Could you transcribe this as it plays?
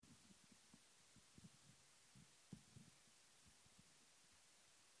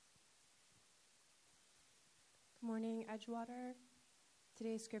morning, Edgewater.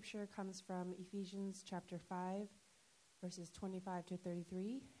 Today's scripture comes from Ephesians chapter 5, verses 25 to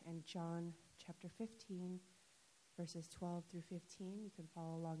 33, and John chapter 15, verses 12 through 15. You can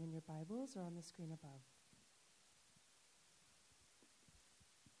follow along in your Bibles or on the screen above.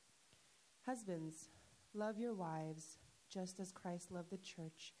 Husbands, love your wives, just as Christ loved the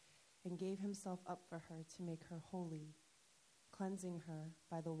church and gave himself up for her to make her holy, cleansing her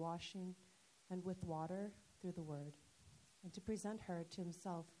by the washing and with water through the word, and to present her to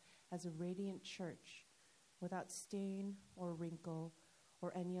himself as a radiant church, without stain or wrinkle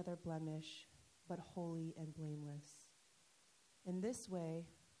or any other blemish, but holy and blameless. In this way,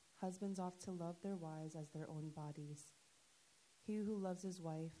 husbands ought to love their wives as their own bodies. He who loves his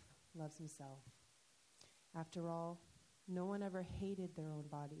wife loves himself. After all, no one ever hated their own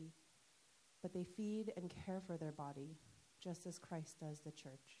body, but they feed and care for their body, just as Christ does the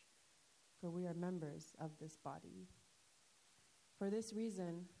church. For we are members of this body. For this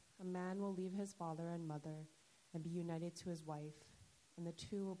reason, a man will leave his father and mother and be united to his wife, and the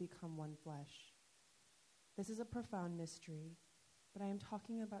two will become one flesh. This is a profound mystery, but I am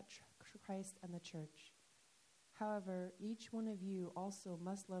talking about Christ and the church. However, each one of you also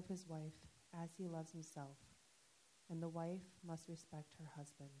must love his wife as he loves himself, and the wife must respect her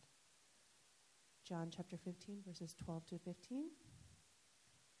husband. John chapter 15, verses 12 to 15.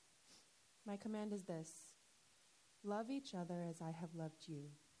 My command is this: love each other as I have loved you.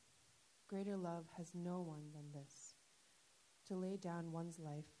 Greater love has no one than this, to lay down one's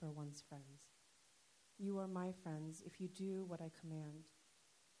life for one's friends. You are my friends if you do what I command.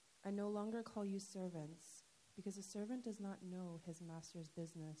 I no longer call you servants, because a servant does not know his master's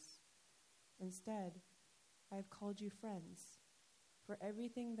business. Instead, I have called you friends, for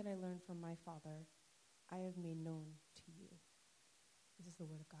everything that I learned from my Father, I have made known to you. This is the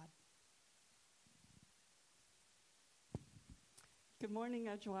word of God. Good morning,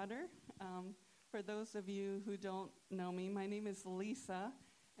 Edgewater. For those of you who don't know me, my name is Lisa,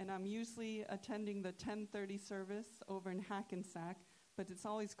 and I'm usually attending the 10:30 service over in Hackensack, but it's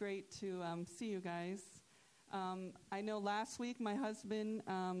always great to see you guys. I know last week my husband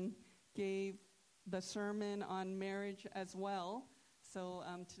gave the sermon on marriage as well, so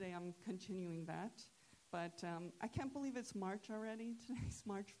today I'm continuing that. But I can't believe it's March already. Today's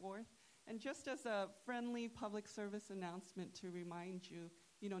March 4th. And just as a friendly public service announcement to remind you,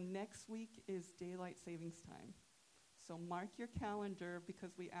 next week is daylight savings time. So mark your calendar,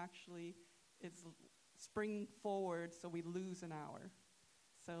 because it's spring forward, so we lose an hour.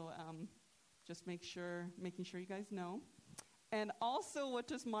 So just making sure you guys know. And also, what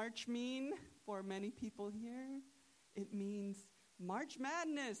does March mean for many people here? It means March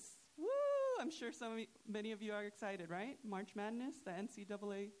Madness. Woo! I'm sure many of you are excited, right? March Madness, the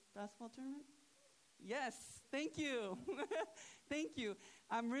NCAA basketball tournament? Yes, thank you. Thank you.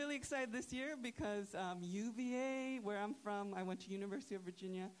 I'm really excited this year because UVA, where I'm from, I went to University of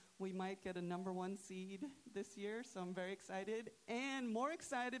Virginia. We might get a number 1 seed this year, so I'm very excited. And more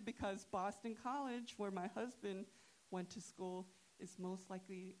excited because Boston College, where my husband went to school, is most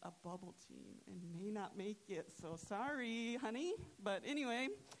likely a bubble team and may not make it. So sorry, honey. But anyway,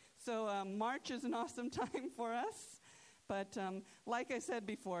 so March is an awesome time for us. But like I said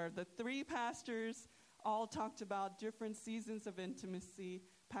before, the 3 pastors all talked about different seasons of intimacy.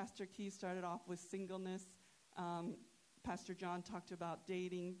 Pastor Key started off with singleness. Pastor John talked about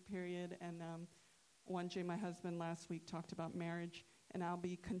dating, period. And 1J, my husband, last week talked about marriage. And I'll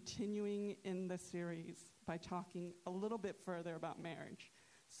be continuing in the series by talking a little bit further about marriage.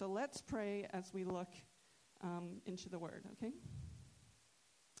 So let's pray as we look into the Word, okay?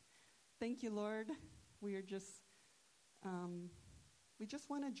 Thank you, Lord. We just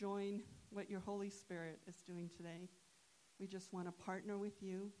want to join what your Holy Spirit is doing today. We just want to partner with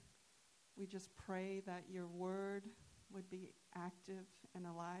you. We just pray that your word would be active and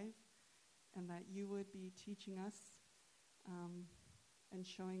alive, and that you would be teaching us and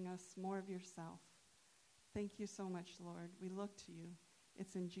showing us more of yourself. Thank you so much, Lord. We look to you.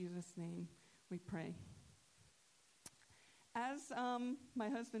 It's in Jesus' name we pray. As my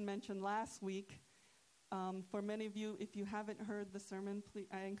husband mentioned last week, for many of you, if you haven't heard the sermon, please,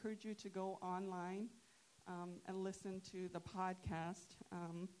 I encourage you to go online and listen to the podcast,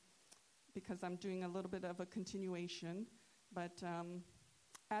 because I'm doing a little bit of a continuation. But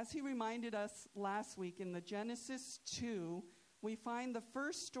as he reminded us last week, in the Genesis 2, we find the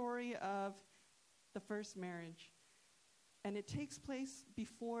first story of the first marriage. And it takes place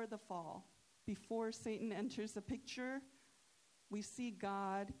before the fall, before Satan enters the picture. We see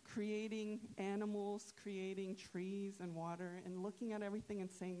God creating animals, creating trees and water, and looking at everything and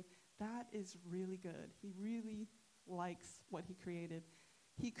saying, that is really good. He really likes what he created.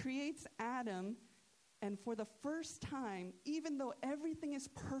 He creates Adam, and for the first time, even though everything is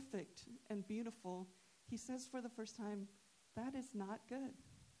perfect and beautiful, he says for the first time, that is not good.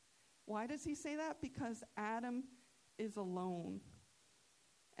 Why does he say that? Because Adam is alone.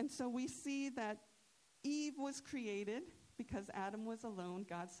 And so we see that Eve was created because Adam was alone.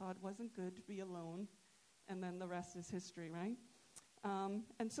 God saw it wasn't good to be alone. And then the rest is history, right?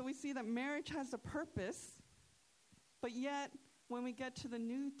 And so we see that marriage has a purpose, but yet when we get to the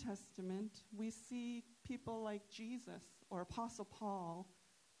New Testament, we see people like Jesus or Apostle Paul.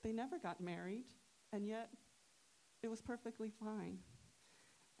 They never got married, and yet it was perfectly fine.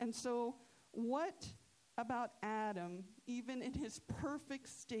 And so what about Adam, even in his perfect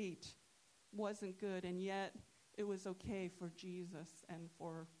state, wasn't good, and yet it was okay for Jesus and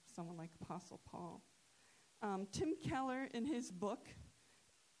for someone like Apostle Paul? Tim Keller, in his book,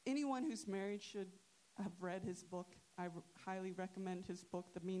 anyone who's married should have read his book. I highly recommend his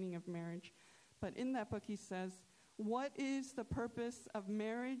book, The Meaning of Marriage. But in that book he says, what is the purpose of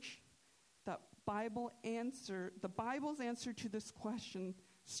marriage? The Bible's answer to this question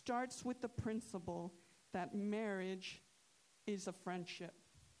starts with the principle that marriage is a friendship.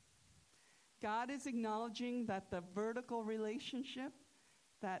 God is acknowledging that the vertical relationship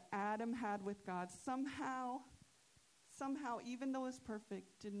that Adam had with God somehow, even though it's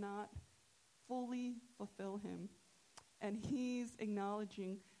perfect, did not fully fulfill him. And he's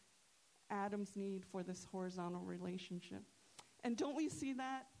acknowledging Adam's need for this horizontal relationship. And don't we see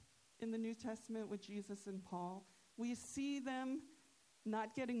that in the New Testament with Jesus and Paul? We see them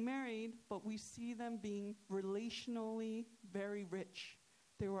not getting married, but we see them being relationally very rich.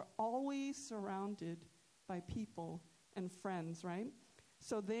 They were always surrounded by people and friends, right?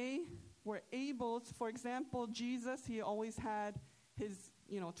 So they were able to, for example, Jesus, he always had his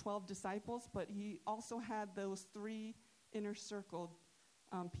 12 disciples, but he also had those three inner circle,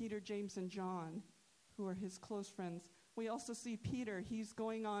 Peter, James, and John, who are his close friends. We also see Peter, he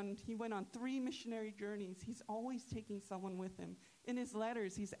went on 3 missionary journeys. He's always taking someone with him. In his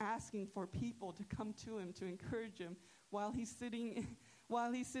letters, he's asking for people to come to him, to encourage him. While he's sitting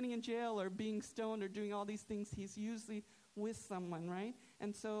in jail or being stoned or doing all these things, he's usually with someone, right?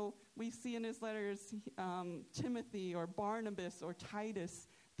 And so we see in his letters, Timothy or Barnabas or Titus,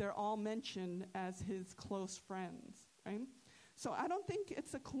 they're all mentioned as his close friends, right? So I don't think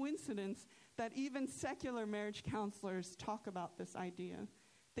it's a coincidence that even secular marriage counselors talk about this idea.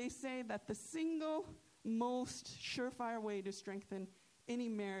 They say that the single most surefire way to strengthen any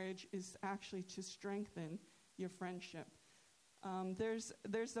marriage is actually to strengthen your friendship. There's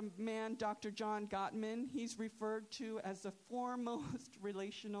a man, Dr. John Gottman. He's referred to as the foremost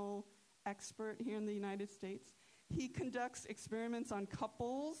relational expert here in the United States. He conducts experiments on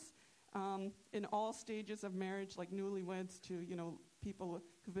couples in all stages of marriage, like newlyweds to, people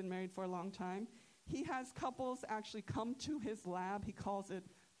who've been married for a long time. He has couples actually come to his lab. He calls it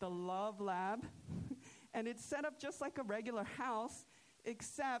the Love Lab. And it's set up just like a regular house,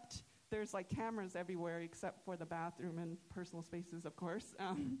 except there's like cameras everywhere except for the bathroom and personal spaces, of course.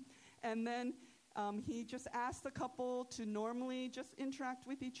 And then he just asks the couple to normally just interact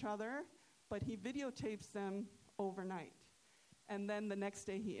with each other, but he videotapes them overnight. And then the next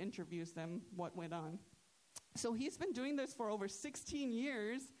day he interviews them, what went on. So he's been doing this for over 16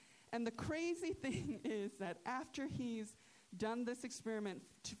 years. And the crazy thing is that after he's done this experiment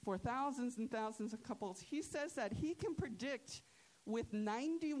for thousands and thousands of couples, he says that he can predict with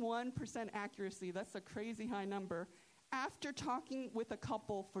 91% accuracy, that's a crazy high number, after talking with a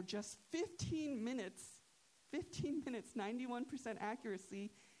couple for just 15 minutes, 91%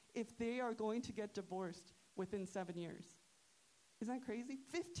 accuracy, if they are going to get divorced within 7 years. Isn't that crazy?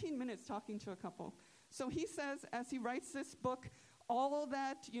 15 minutes talking to a couple. So he says, as he writes this book, all of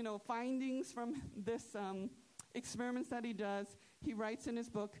that, findings from this experiments that he does, he writes in his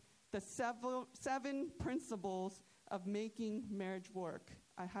book, the 7 principles of making marriage work.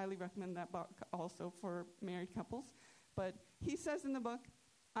 I highly recommend that book also for married couples. But he says in the book,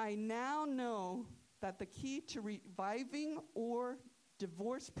 I now know that the key to reviving or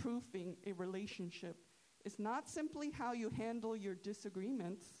divorce-proofing a relationship is not simply how you handle your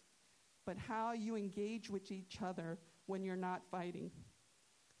disagreements, but how you engage with each other when you're not fighting.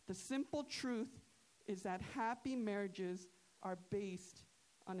 The simple truth is that happy marriages are based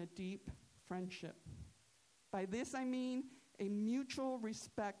on a deep friendship. By this I mean a mutual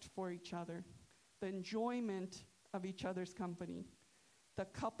respect for each other, the enjoyment of each other's company. The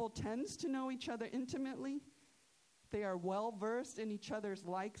couple tends to know each other intimately. They are well versed in each other's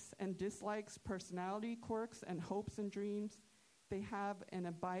likes and dislikes, personality quirks, and hopes and dreams. They have an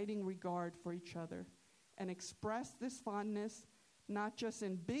abiding regard for each other. and express this fondness not just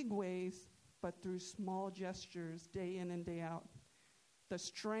in big ways, but through small gestures day in and day out. The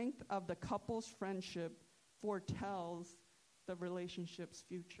strength of the couple's friendship foretells the relationship's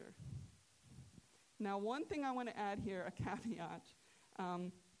future. Now, one thing I want to add here, a caveat,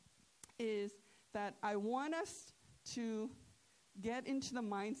 is that I want us to get into the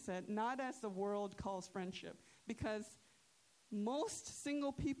mindset, not as the world calls friendship, because most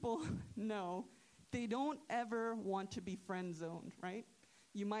single people know they don't ever want to be friend zoned, right?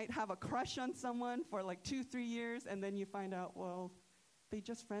 You might have a crush on someone for like 2-3 years, and then you find out, well, they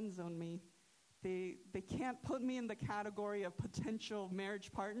just friend zoned me. They can't put me in the category of potential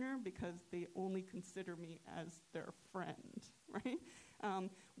marriage partner because they only consider me as their friend, right?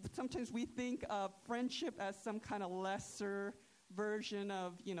 Sometimes we think of friendship as some kind of lesser version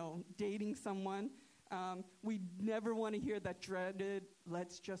of, dating someone. We never want to hear that dreaded,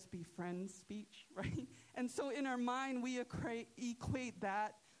 let's just be friends speech, right? And so in our mind, we equate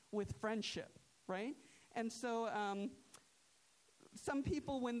that with friendship, right? And so some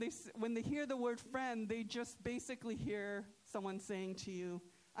people, when they hear the word friend, they just basically hear someone saying to you,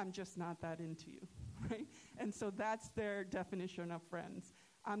 I'm just not that into you, right? And so that's their definition of friends.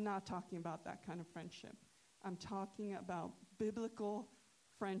 I'm not talking about that kind of friendship. I'm talking about biblical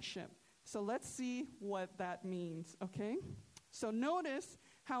friendship. So let's see what that means, okay? So notice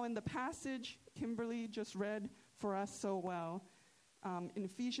how in the passage Kimberly just read for us so well, in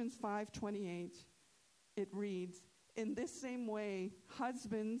Ephesians 5:28, it reads, in this same way,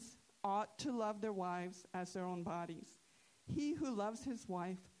 husbands ought to love their wives as their own bodies. He who loves his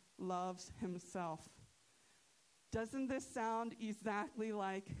wife loves himself. Doesn't this sound exactly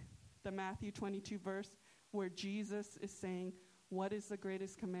like the Matthew 22 verse where Jesus is saying, what is the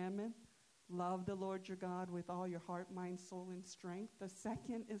greatest commandment? Love the Lord your God with all your heart, mind, soul, and strength. The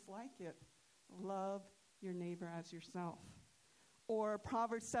second is like it. Love your neighbor as yourself. Or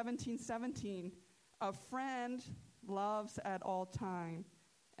Proverbs 17:17, a friend loves at all time,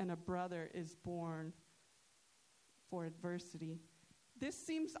 and a brother is born for adversity. This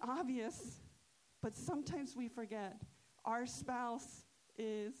seems obvious, but sometimes we forget. Our spouse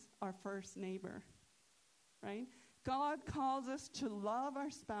is our first neighbor, right? God calls us to love our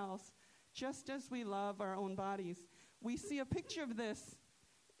spouse just as we love our own bodies. We see a picture of this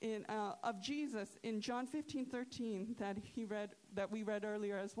of Jesus in John 15:13 that we read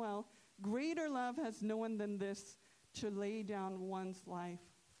earlier as well. Greater love has no one than this, to lay down one's life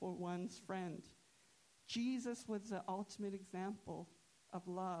for one's friend. Jesus was the ultimate example of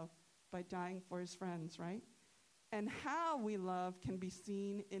love by dying for his friends, right? And how we love can be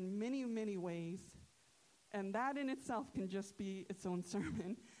seen in many, many ways. And that in itself can just be its own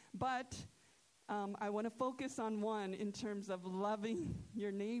sermon. But I want to focus on one in terms of loving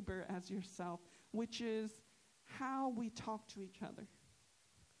your neighbor as yourself, which is how we talk to each other.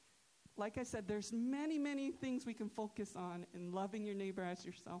 Like I said, there's many, many things we can focus on in loving your neighbor as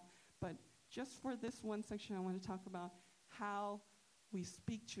yourself. But just for this one section, I want to talk about how we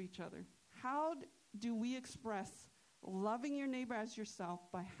speak to each other. How do we express loving your neighbor as yourself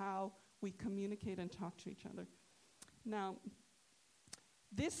by how we communicate and talk to each other? Now,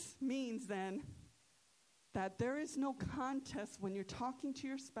 this means then that there is no contest when you're talking to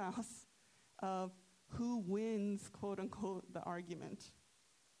your spouse of who wins, quote unquote, the argument.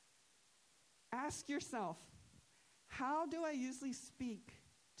 Ask yourself, how do I usually speak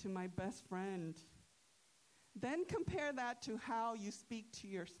to my best friend? Then compare that to how you speak to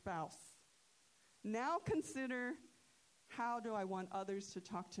your spouse. Now consider, how do I want others to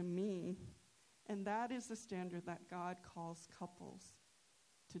talk to me? And that is the standard that God calls couples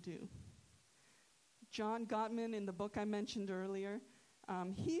to do. John Gottman, in the book I mentioned earlier,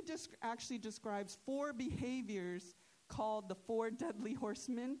 he actually describes 4 behaviors called the 4 deadly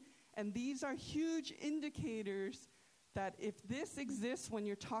horsemen. And these are huge indicators that if this exists when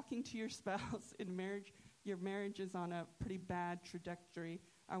you're talking to your spouse in marriage, your marriage is on a pretty bad trajectory.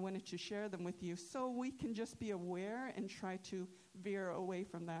 I wanted to share them with you so we can just be aware and try to veer away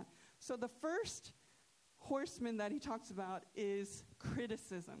from that. So the first horseman that he talks about is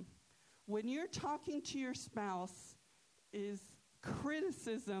criticism. When you're talking to your spouse, is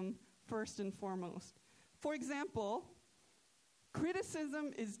criticism first and foremost. For example,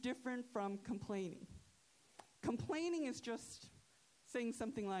 criticism is different from complaining. Complaining is just saying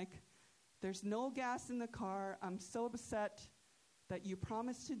something like, there's no gas in the car, I'm so upset that you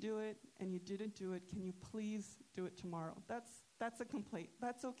promised to do it and you didn't do it, can you please do it tomorrow? That's a complaint.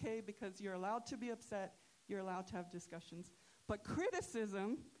 That's okay because you're allowed to be upset, you're allowed to have discussions. But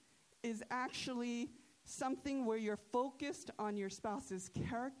criticism is actually something where you're focused on your spouse's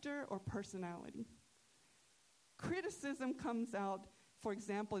character or personality. Criticism comes out, for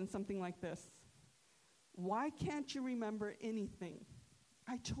example, in something like this. Why can't you remember anything?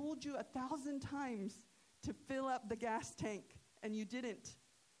 I told you 1,000 times to fill up the gas tank, and you didn't.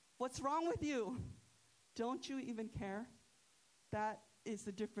 What's wrong with you? Don't you even care? That is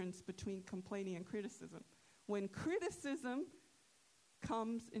the difference between complaining and criticism. When criticism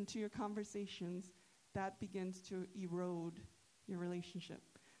comes into your conversations, that begins to erode your relationship.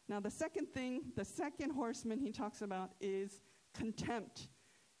 Now, the second horseman he talks about is contempt.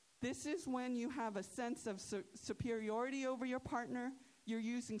 This is when you have a sense of superiority over your partner. You're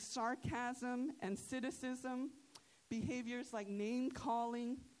using sarcasm and cynicism, behaviors like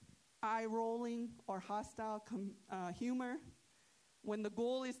name-calling, eye-rolling, or hostile humor, when the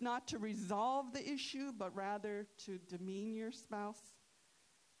goal is not to resolve the issue, but rather to demean your spouse.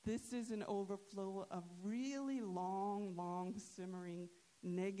 This is an overflow of really long, simmering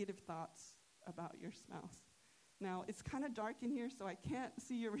negative thoughts about your spouse. Now, it's kind of dark in here, so I can't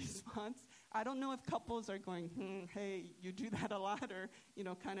see your response. I don't know if couples are going, hey, you do that a lot, or,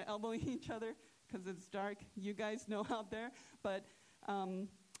 kind of elbowing each other because it's dark. You guys know out there. But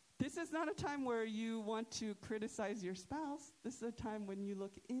this is not a time where you want to criticize your spouse. This is a time when you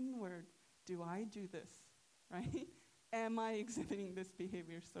look inward. Do I do this, right? Am I exhibiting this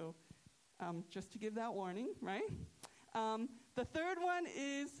behavior? So just to give that warning, right? The third one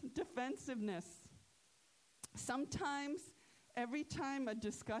is defensiveness. Sometimes, every time a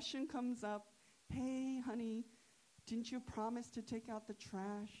discussion comes up, hey, honey, didn't you promise to take out the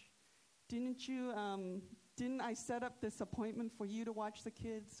trash? Didn't I set up this appointment for you to watch the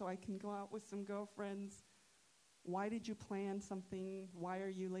kids so I can go out with some girlfriends? Why did you plan something? Why are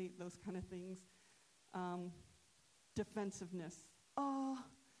you late? Those kind of things. Defensiveness. Oh,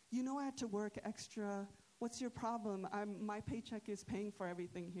 I had to work extra. What's your problem? My paycheck is paying for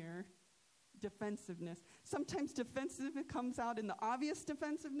everything here. Defensiveness. Sometimes defensiveness comes out in the obvious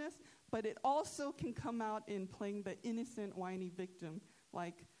defensiveness, but it also can come out in playing the innocent, whiny victim.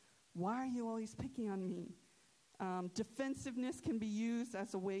 Like, why are you always picking on me? Defensiveness can be used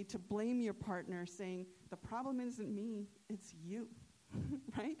as a way to blame your partner, saying, the problem isn't me, it's you,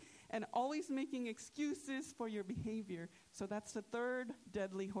 right? And always making excuses for your behavior. So that's the third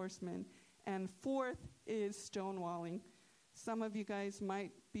deadly horseman. And fourth is stonewalling. Some of you guys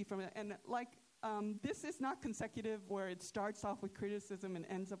might be from it. And this is not consecutive where it starts off with criticism and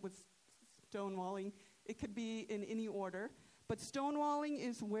ends up with stonewalling. It could be in any order. But stonewalling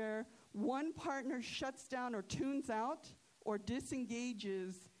is where one partner shuts down or tunes out or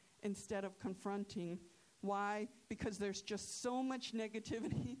disengages instead of confronting. Why? Because there's just so much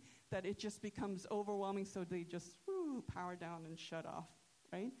negativity that it just becomes overwhelming, so they just power down and shut off,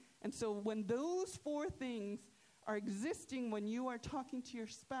 right? And so when those four things are existing when you are talking to your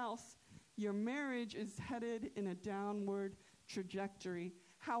spouse, your marriage is headed in a downward trajectory.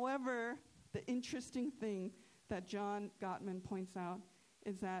 However, the interesting thing that John Gottman points out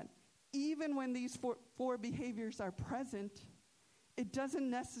is that even when these four behaviors are present, it doesn't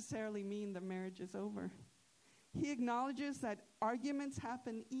necessarily mean the marriage is over. He acknowledges that arguments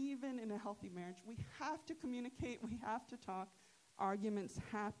happen even in a healthy marriage. We have to communicate. We have to talk. Arguments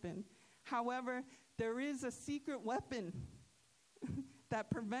happen. However, there is a secret weapon that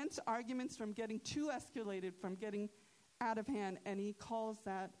prevents arguments from getting too escalated, from getting out of hand, and he calls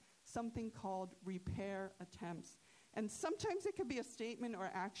that something called repair attempts. And sometimes it could be a statement or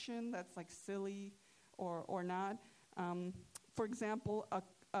action that's like silly or not. For example,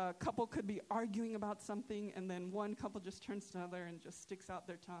 a couple could be arguing about something, and then one couple just turns to the other and just sticks out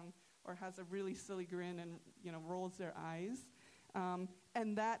their tongue or has a really silly grin and rolls their eyes.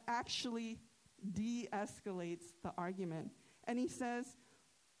 And that actually de-escalates the argument. And he says,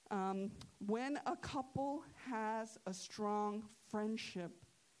 when a couple has a strong friendship,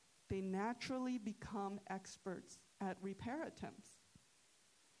 they naturally become experts at repair attempts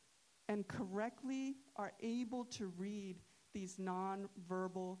and correctly are able to read these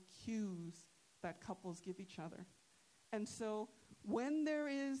nonverbal cues that couples give each other. And so when there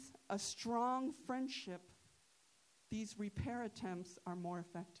is a strong friendship, these repair attempts are more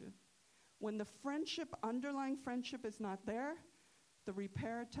effective. When the underlying friendship is not there, the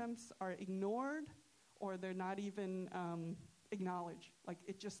repair attempts are ignored or they're not even acknowledged. Like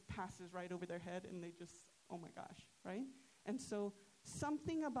it just passes right over their head and they just, oh my gosh, right? And so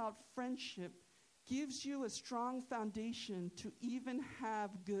something about friendship gives you a strong foundation to even have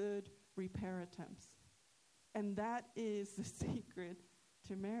good repair attempts. And that is the secret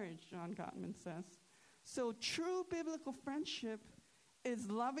to marriage, John Gottman says. So true biblical friendship is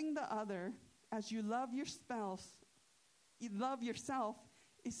loving the other as you love your spouse, you love yourself,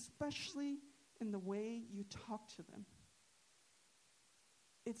 especially in the way you talk to them.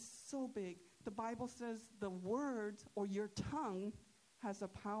 It's so big. The Bible says the words or your tongue has a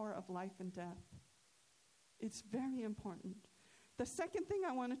power of life and death. It's very important. The second thing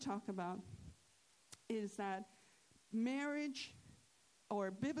I want to talk about is that marriage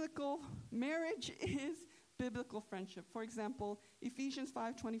is biblical friendship. For example, Ephesians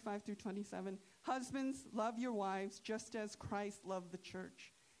 5:25-27, husbands, love your wives just as Christ loved the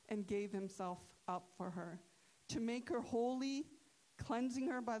church and gave himself up for her, to make her holy, cleansing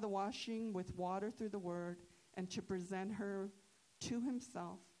her by the washing with water through the word, and to present her to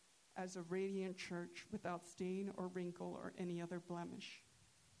himself as a radiant church without stain or wrinkle or any other blemish.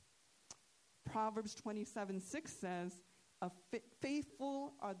 Proverbs 27:6 says,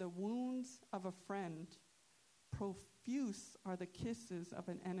 faithful are the wounds of a friend, profuse are the kisses of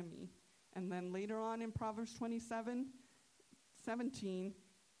an enemy. And then later on in Proverbs 27:17,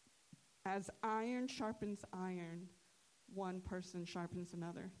 as iron sharpens iron, one person sharpens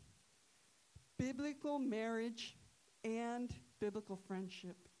another. Biblical marriage and biblical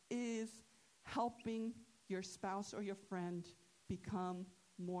friendship is helping your spouse or your friend become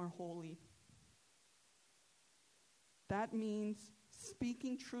more holy. That means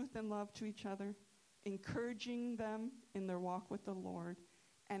speaking truth and love to each other, encouraging them in their walk with the Lord,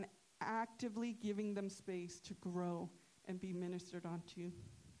 and actively giving them space to grow and be ministered onto.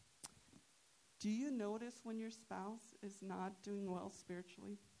 Do you notice when your spouse is not doing well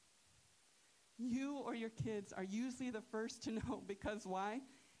spiritually? You or your kids are usually the first to know. Because why?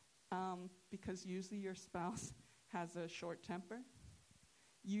 Because usually your spouse has a short temper.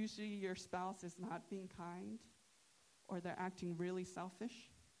 Usually your spouse is not being kind, or they're acting really selfish.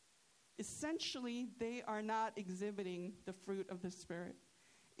 Essentially, they are not exhibiting the fruit of the Spirit.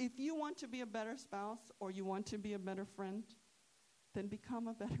 If you want to be a better spouse or you want to be a better friend, then become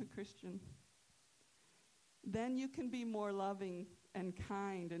a better Christian. Then you can be more loving and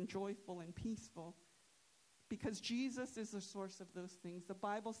kind and joyful and peaceful, because Jesus is the source of those things. The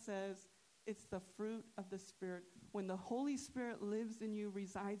Bible says it's the fruit of the Spirit. When the Holy Spirit lives in you,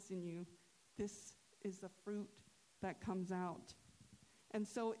 resides in you, this is the fruit that comes out. And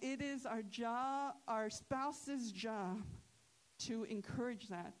so it is our job, our spouse's job, to encourage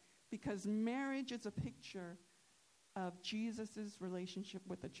that, because marriage is a picture of Jesus' relationship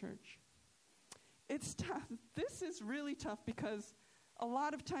with the church. It's tough. This is really tough, because a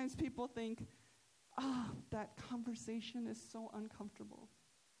lot of times people think, that conversation is so uncomfortable.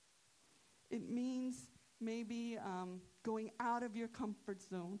 It means maybe going out of your comfort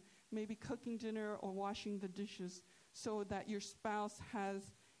zone, maybe cooking dinner or washing the dishes, so that your spouse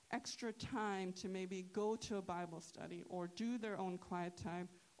has extra time to maybe go to a Bible study or do their own quiet time,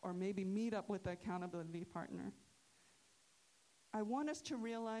 or maybe meet up with an accountability partner. I want us to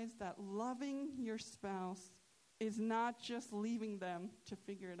realize that loving your spouse is not just leaving them to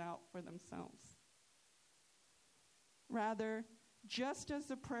figure it out for themselves. Rather, just as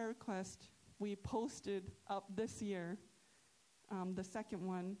the prayer request we posted up this year, the second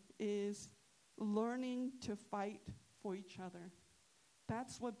one is learning to fight for each other.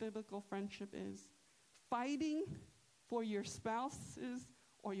 That's what biblical friendship is. Fighting for your spouses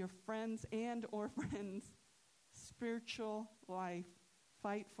or your friends and or friends' spiritual life.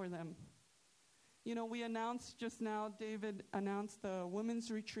 Fight for them. You know, we announced just now, David announced the women's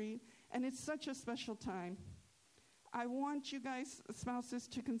retreat, and it's such a special time. I want you guys, spouses,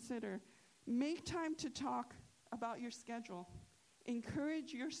 to consider, make time to talk about your schedule.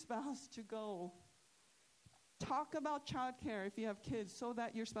 Encourage your spouse to go. Talk about childcare if you have kids, so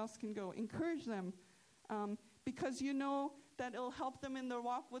that your spouse can go. Encourage them, because you know that it'll help them in their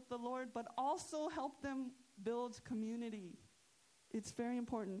walk with the Lord, but also help them build community. It's very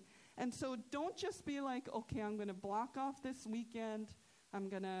important. And so don't just be like, okay, I'm going to block off this weekend. I'm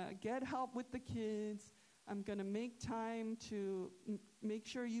going to get help with the kids. I'm going to make time to make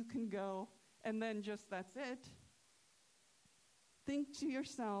sure you can go. And then just that's it. Think to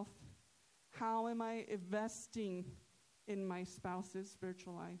yourself, how am I investing in my spouse's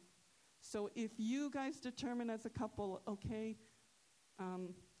spiritual life? So if you guys determine as a couple, okay,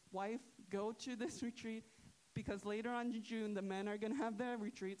 wife, go to this retreat, because later on in June, the men are going to have their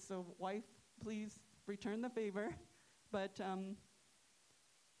retreat. So wife, please return the favor. But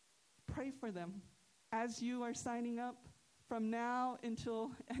pray for them. As you are signing up from now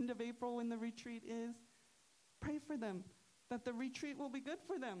until end of April when the retreat is, pray for them, that the retreat will be good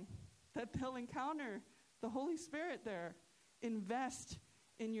for them, that they'll encounter the Holy Spirit there. Invest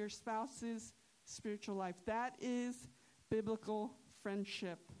in your spouse's spiritual life. That is biblical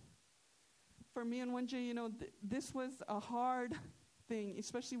friendship. For me and 1J, this was a hard thing,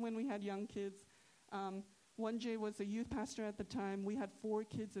 especially when we had young kids. 1J was a youth pastor at the time. We had 4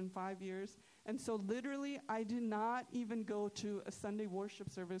 kids in 5 years. And so literally, I did not even go to a Sunday worship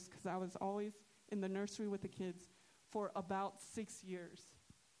service because I was always in the nursery with the kids for about 6 years.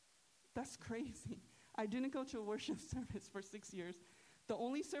 That's crazy. I didn't go to a worship service for 6 years. The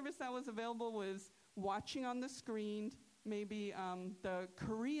only service that was available was watching on the screen, maybe the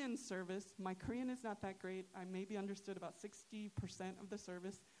Korean service. My Korean is not that great. I maybe understood about 60% of the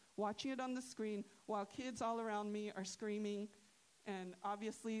service. Watching it on the screen while kids all around me are screaming, and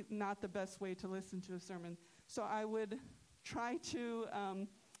obviously not the best way to listen to a sermon. So I would try to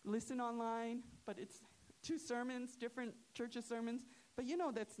listen online, but it's 2 sermons, different churches' sermons, but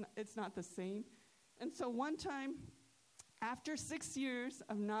it's not the same. And so one time, after 6 years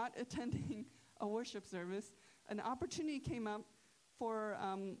of not attending a worship service, an opportunity came up for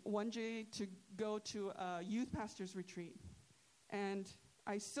 1J to go to a youth pastor's retreat. And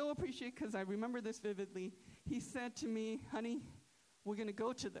I so appreciate, because I remember this vividly, he said to me, "Honey, we're going to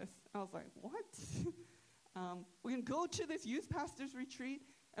go to this." I was like, "What?" We're going to go to this youth pastor's retreat,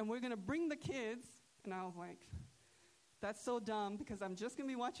 and we're going to bring the kids. And I was like, that's so dumb, because I'm just going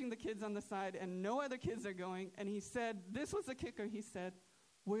to be watching the kids on the side, and no other kids are going. And he said, this was the kicker, he said,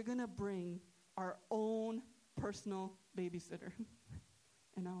 "We're going to bring our own personal babysitter."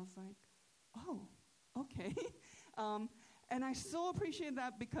 And I was like, oh, okay. And I so appreciate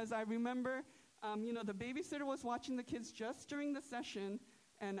that, because I remember, the babysitter was watching the kids just during the session,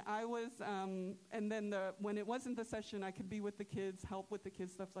 and I was, and then when it wasn't the session, I could be with the kids, help with the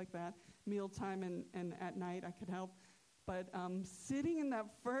kids, stuff like that. Mealtime and at night I could help. But sitting in that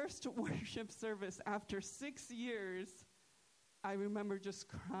first worship service after 6 years, I remember just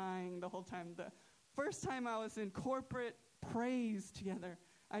crying the whole time. The first time I was in corporate praise together,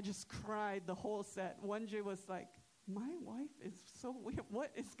 I just cried the whole set. 1J was like, "My wife is so weird.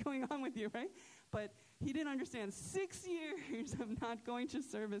 What is going on with you," right? But he didn't understand. 6 years of not going to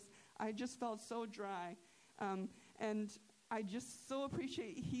service, I just felt so dry. And I just so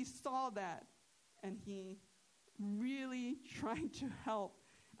appreciate he saw that, and he really tried to help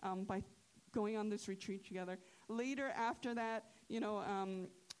by going on this retreat together. Later, after that,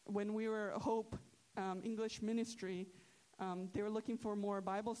 when we were Hope English Ministry, they were looking for more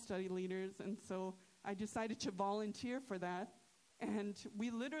Bible study leaders, and so I decided to volunteer for that. And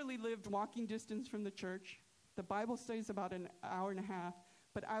we literally lived walking distance from the church. The Bible study is about an hour and a half,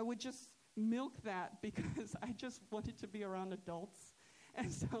 but I would just milk that because I just wanted to be around adults.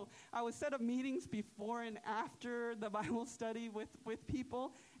 And so I would set up meetings before and after the Bible study with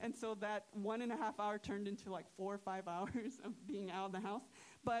people. And so that 1.5 hour turned into like 4 or 5 hours of being out of the house.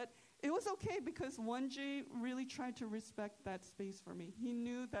 But it was okay, because 1J really tried to respect that space for me. He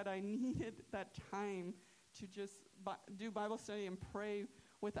knew that I needed that time to just do Bible study and pray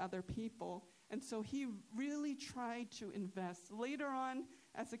with other people. And so he really tried to invest. Later on,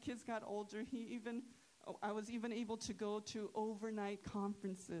 as the kids got older, I was even able to go to overnight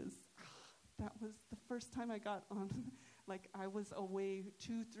conferences. That was the first time I got on. Like, I was away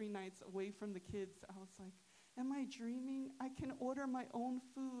 2-3 nights away from the kids. I was like, am I dreaming? I can order my own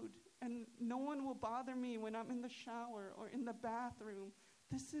food, and no one will bother me when I'm in the shower or in the bathroom.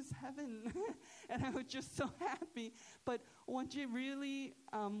 This is heaven. And I was just so happy. But 1J really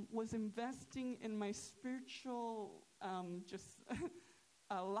was investing in my spiritual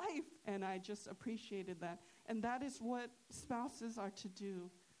life, and I just appreciated that. And that is what spouses are to do.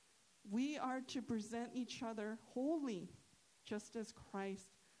 We are to present each other holy, just as Christ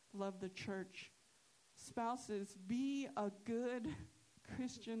loved the church. Spouses, be a good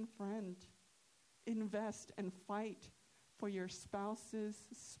Christian friend. Invest and fight for your spouse's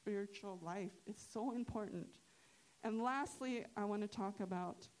spiritual life. It's so important. And lastly, I want to talk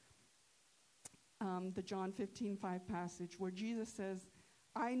about the John 15:5 passage where Jesus says,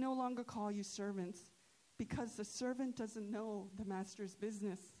 "I no longer call you servants, because the servant doesn't know the master's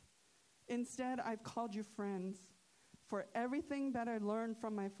business. Instead, I've called you friends. For everything that I learned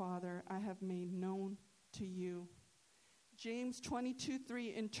from my Father, I have made known to you." James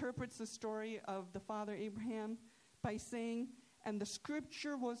 22:3 interprets the story of the father Abraham by saying, "And the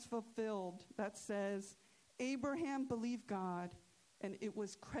scripture was fulfilled that says, Abraham believed God, and it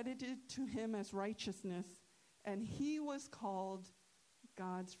was credited to him as righteousness, and he was called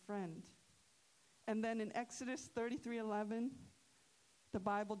God's friend." And then in Exodus 33:11, the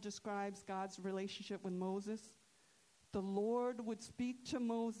Bible describes God's relationship with Moses. The Lord would speak to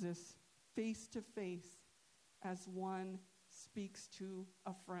Moses face to face as one speaks to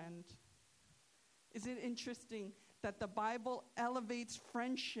a friend. Is it interesting that the Bible elevates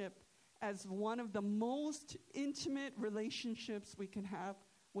friendship as one of the most intimate relationships we can have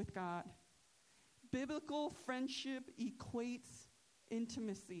with God? Biblical friendship equates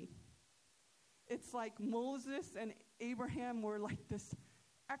intimacy. It's like Moses and Abraham were like this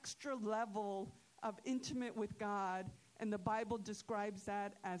extra level of intimate with God, and the Bible describes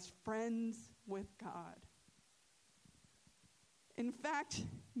that as friends with God. In fact,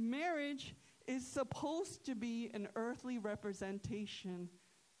 marriage is supposed to be an earthly representation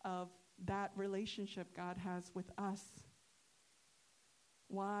of that relationship God has with us.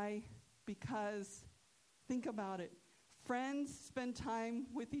 Why? Because, think about it, friends spend time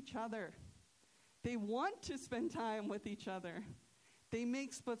with each other. They want to spend time with each other. They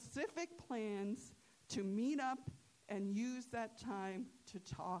make specific plans to meet up and use that time to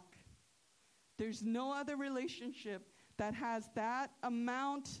talk. There's no other relationship that has that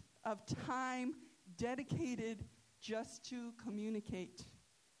amount of time dedicated just to communicate.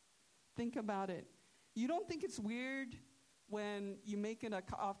 Think about it. You don't think it's weird when you make it a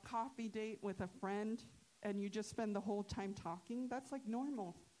coffee date with a friend and you just spend the whole time talking? That's like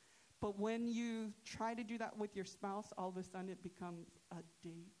normal. But when you try to do that with your spouse, all of a sudden it becomes a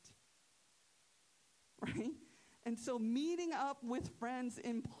date. Right? And so meeting up with friends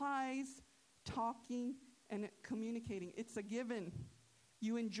implies talking and communicating. It's a given.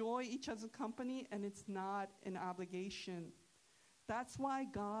 You enjoy each other's company, and it's not an obligation. That's why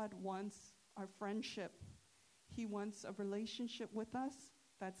God wants our friendship. He wants a relationship with us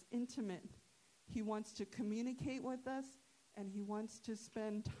that's intimate. He wants to communicate with us, and he wants to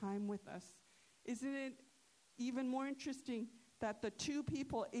spend time with us. Isn't it even more interesting that the two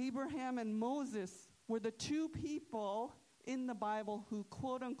people, Abraham and Moses, were the two people in the Bible who,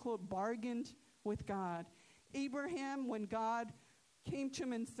 quote unquote, bargained with God? Abraham, when God came to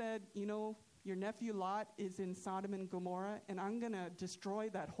him and said, you know, your nephew Lot is in Sodom and Gomorrah, and I'm going to destroy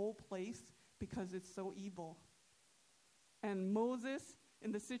that whole place because it's so evil. And Moses,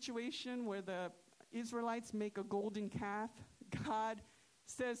 in the situation where the Israelites make a golden calf, God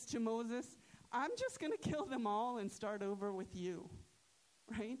says to Moses, I'm just going to kill them all and start over with you.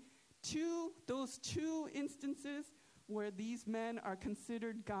 Right? Those two instances where these men are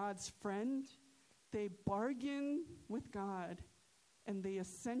considered God's friend, they bargain with God, and they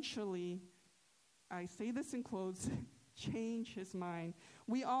essentially, I say this in quotes, change his mind.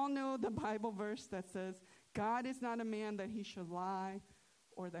 We all know the Bible verse that says, God is not a man that he should lie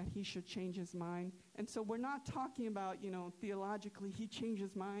or that he should change his mind. And so we're not talking about, theologically, he changed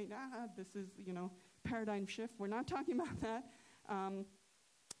his mind. This is, paradigm shift. We're not talking about that.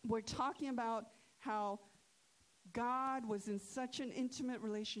 We're talking about how God was in such an intimate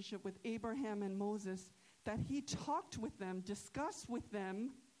relationship with Abraham and Moses that he talked with them, discussed with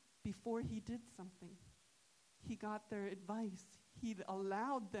them before he did something. He got their advice. He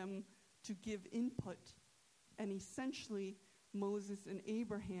allowed them to give input. And essentially, Moses and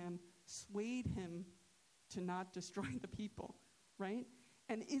Abraham swayed him to not destroy the people, right?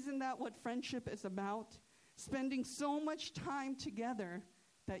 And isn't that what friendship is about? Spending so much time together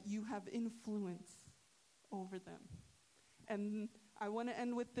that you have influence over them. And I want to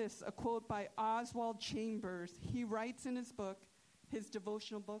end with this, a quote by Oswald Chambers. He writes in his book, his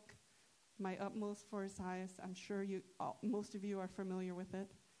devotional book, My Utmost for His Highest. I'm sure most of you are familiar with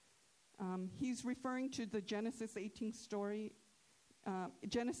it. He's referring to the Genesis 18 story,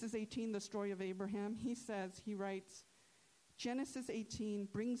 Genesis 18, the story of Abraham. He writes, Genesis 18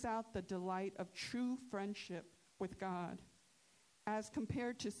 brings out the delight of true friendship with God. As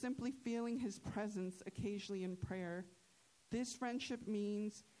compared to simply feeling his presence occasionally in prayer, this friendship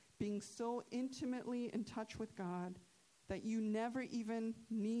means being so intimately in touch with God that you never even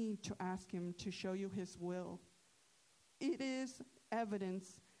need to ask him to show you his will. It is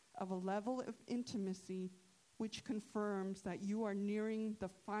evidence of a level of intimacy which confirms that you are nearing the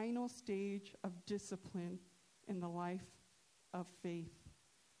final stage of discipline in the life of faith.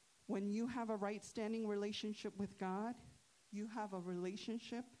 When you have a right-standing relationship with God, you have a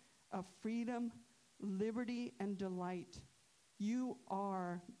relationship of freedom, liberty, and delight. You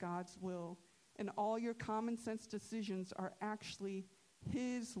are God's will, and all your common sense decisions are actually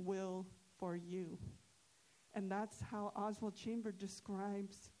his will for you. And that's how Oswald Chambers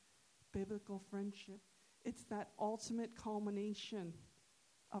describes biblical friendship. It's that ultimate culmination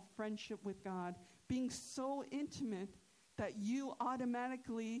of friendship with God, being so intimate that you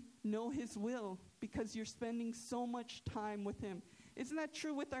automatically know his will because you're spending so much time with him. Isn't that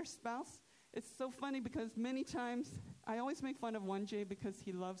true with our spouse? It's so funny because many times, I always make fun of 1J because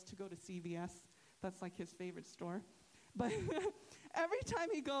he loves to go to CVS. That's like his favorite store. But every time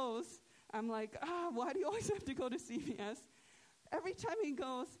he goes, I'm like, why do you always have to go to CVS? Every time he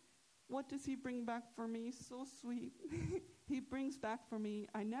goes, what does he bring back for me? So sweet. He brings back for me,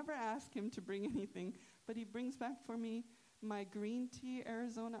 I never ask him to bring anything, but he brings back for me my green tea,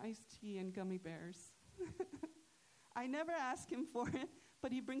 Arizona iced tea, and gummy bears. I never ask him for it,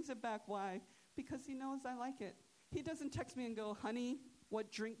 but he brings it back. Why? Because he knows I like it. He doesn't text me and go, honey,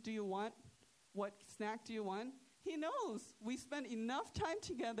 what drink do you want? What snack do you want? He knows. We spend enough time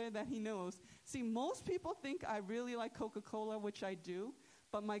together that he knows. See, most people think I really like Coca-Cola, which I do,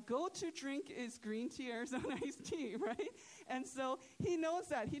 but my go-to drink is green tea, Arizona iced tea, right? And so he knows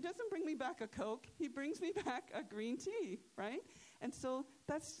that. He doesn't bring me back a Coke. He brings me back a green tea, right? And so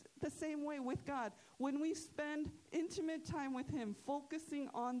that's the same way with God. When we spend intimate time with him, focusing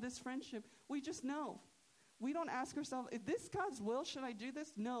on this friendship, we just know. We don't ask ourselves, is this God's will? Should I do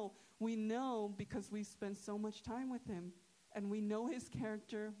this? No. We know because we spend so much time with him. And we know his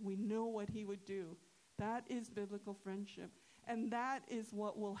character. We know what he would do. That is biblical friendship. And that is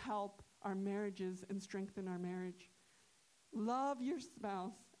what will help our marriages and strengthen our marriage. Love your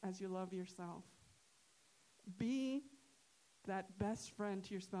spouse as you love yourself. Be that best friend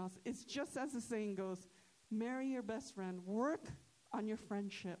to your spouse. It's just as the saying goes, marry your best friend. Work on your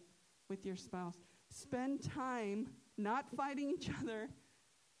friendship with your spouse. Spend time not fighting each other,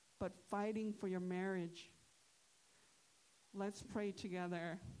 but fighting for your marriage. Let's pray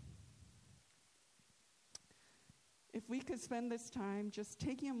together. If we could spend this time just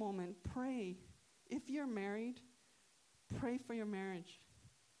taking a moment, pray. If you're married, pray for your marriage.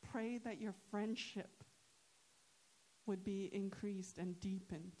 Pray that your friendship would be increased and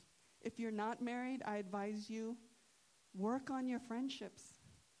deepened. If you're not married, I advise you, work on your friendships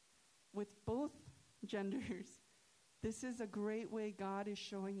with both genders. This is a great way God is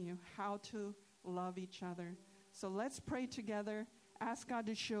showing you how to love each other. So let's pray together. Ask God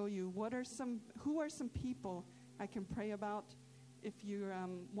to show you who are some people I can pray about if you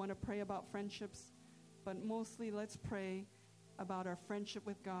want to pray about friendships. But mostly let's pray about our friendship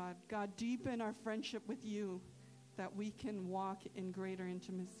with God. God, deepen our friendship with you that we can walk in greater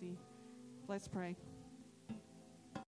intimacy. Let's pray.